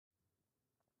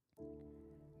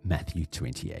Matthew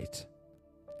 28.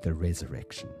 The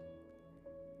Resurrection.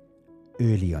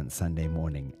 Early on Sunday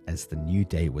morning, as the new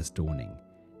day was dawning,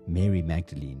 Mary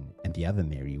Magdalene and the other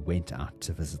Mary went out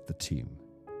to visit the tomb.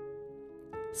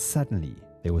 Suddenly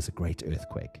there was a great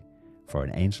earthquake, for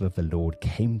an angel of the Lord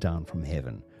came down from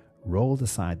heaven, rolled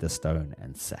aside the stone,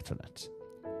 and sat on it.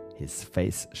 His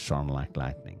face shone like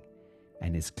lightning,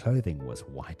 and his clothing was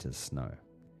white as snow.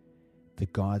 The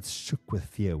guards shook with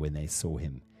fear when they saw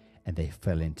him, and they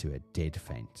fell into a dead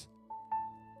faint.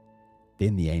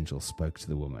 Then the angel spoke to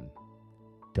the woman.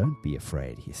 "Don't be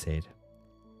afraid," he said.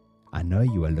 "I know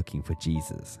you are looking for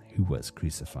Jesus, who was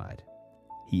crucified.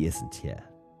 He isn't here.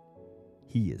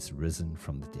 He is risen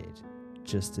from the dead,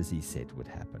 just as he said would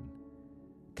happen.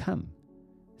 Come,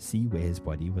 see where his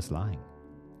body was lying.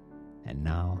 And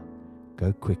now,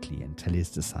 go quickly and tell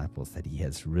his disciples that he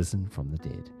has risen from the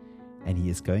dead, and he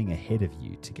is going ahead of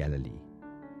you to Galilee.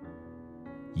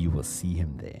 You will see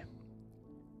him there.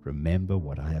 Remember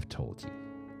what I have told you."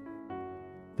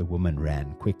 The woman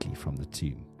ran quickly from the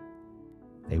tomb.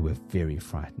 They were very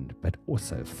frightened, but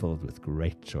also filled with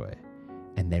great joy,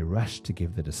 and they rushed to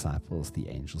give the disciples the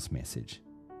angel's message.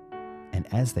 And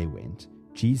as they went,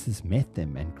 Jesus met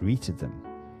them and greeted them,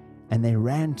 and they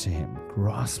ran to him,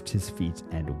 grasped his feet,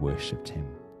 and worshipped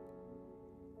him.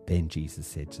 Then Jesus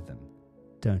said to them,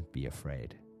 "Don't be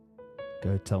afraid.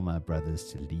 Go tell my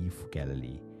brothers to leave for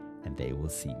Galilee, and they will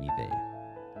see me there."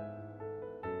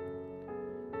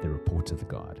 The report of the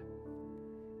guard.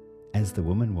 As the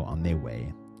women were on their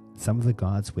way, some of the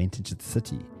guards went into the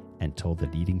city and told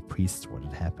the leading priests what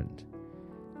had happened.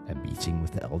 A meeting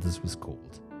with the elders was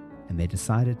called, and they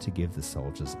decided to give the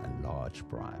soldiers a large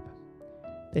bribe.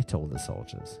 They told the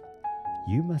soldiers,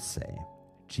 "You must say,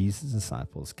 'Jesus'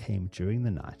 disciples came during the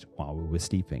night while we were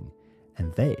sleeping,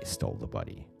 and they stole the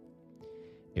body.'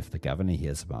 If the governor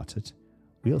hears about it,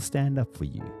 we'll stand up for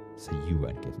you so you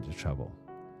won't get into trouble."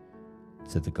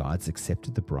 So the guards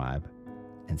accepted the bribe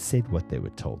and said what they were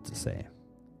told to say.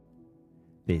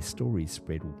 Their story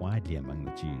spread widely among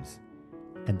the Jews,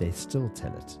 and they still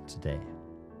tell it today.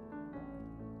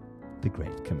 The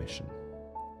Great Commission.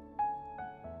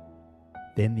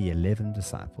 Then the 11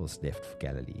 disciples left for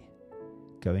Galilee,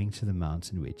 going to the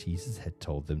mountain where Jesus had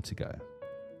told them to go.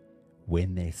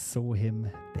 When they saw him,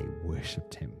 they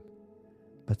worshipped him,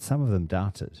 but some of them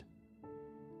doubted.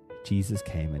 Jesus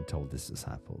came and told his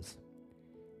disciples,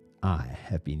 "I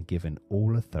have been given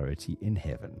all authority in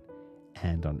heaven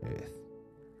and on earth.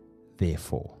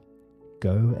 Therefore,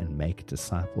 go and make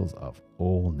disciples of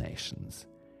all nations,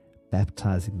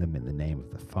 baptizing them in the name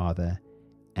of the Father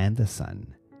and the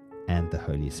Son and the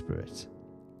Holy Spirit.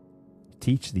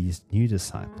 Teach these new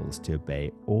disciples to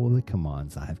obey all the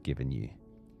commands I have given you.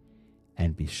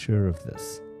 And be sure of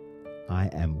this, I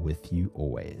am with you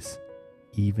always,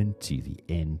 even to the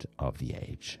end of the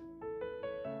age."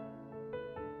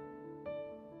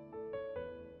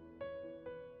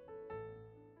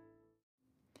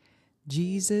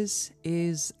 Jesus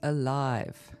is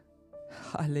alive.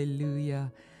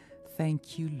 Hallelujah.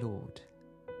 Thank you, Lord,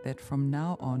 that from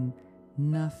now on,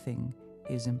 nothing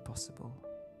is impossible.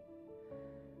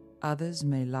 Others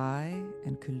may lie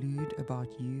and collude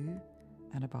about you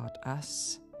and about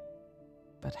us,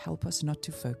 but help us not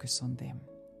to focus on them,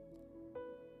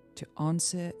 to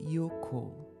answer your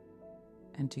call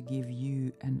and to give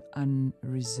you an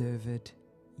unreserved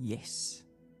yes.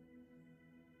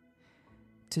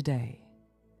 Today,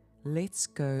 let's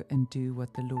go and do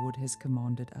what the Lord has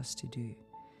commanded us to do,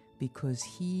 because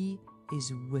He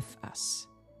is with us,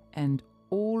 and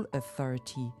all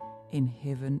authority in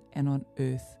heaven and on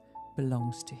earth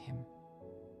belongs to Him.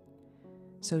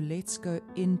 So let's go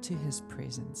into His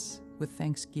presence with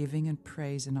thanksgiving and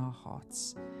praise in our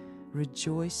hearts,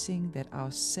 rejoicing that our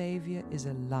Savior is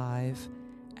alive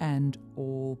and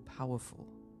all-powerful,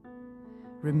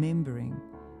 remembering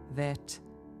that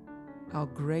our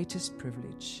greatest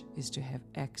privilege is to have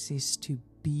access to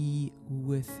be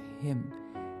with Him.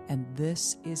 And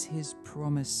this is His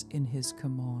promise in His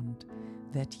command,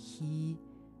 that He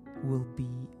will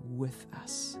be with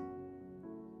us.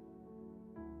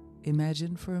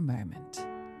 Imagine for a moment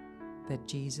that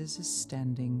Jesus is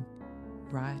standing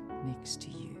right next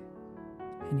to you,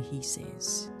 and He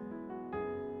says,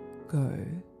 "Go,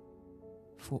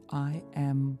 for I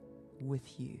am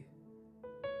with you,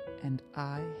 and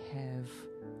I have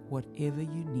whatever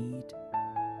you need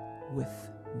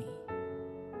with me."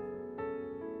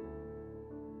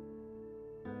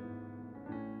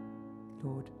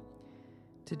 Lord,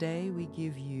 today we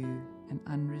give you an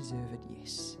unreserved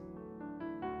yes.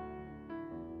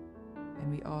 And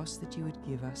we ask that you would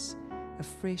give us a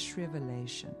fresh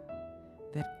revelation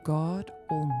that God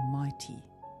Almighty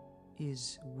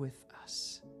is with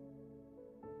us,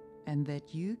 and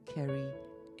that you carry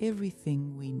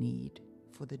everything we need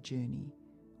for the journey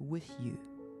with you.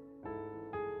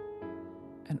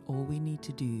 And all we need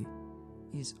to do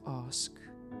is ask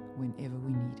whenever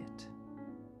we need it.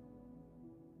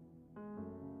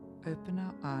 Open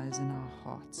our eyes and our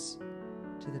hearts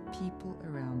to the people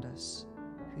around us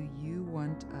who you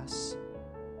want us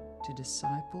to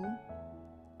disciple,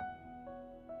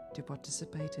 to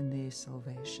participate in their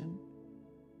salvation,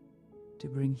 to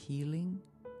bring healing,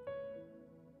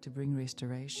 to bring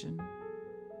restoration.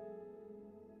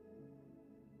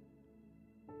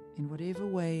 In whatever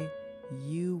way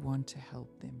you want to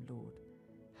help them, Lord,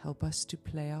 help us to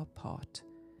play our part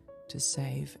to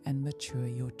save and mature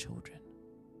your children.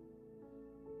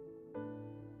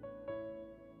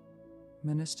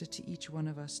 Minister to each one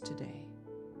of us today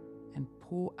and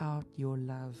pour out your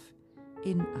love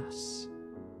in us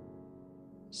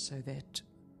so that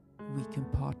we can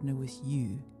partner with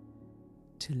you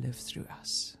to live through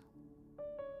us.